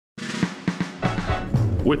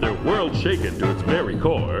With their world shaken to its very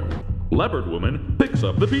core, Leopard Woman picks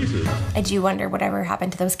up the pieces. I do wonder whatever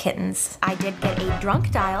happened to those kittens. I did get a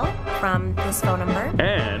drunk dial from this phone number.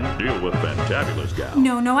 And deal with Fantabulous Gal.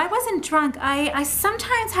 No, I wasn't drunk. I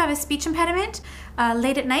sometimes have a speech impediment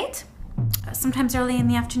late at night, sometimes early in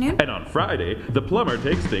the afternoon. And on Friday, the plumber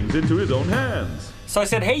takes things into his own hands. So I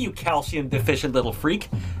said, hey, you calcium-deficient little freak,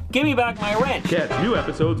 give me back my wrench. Catch new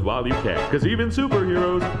episodes while you can, because even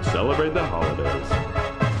superheroes celebrate the holidays.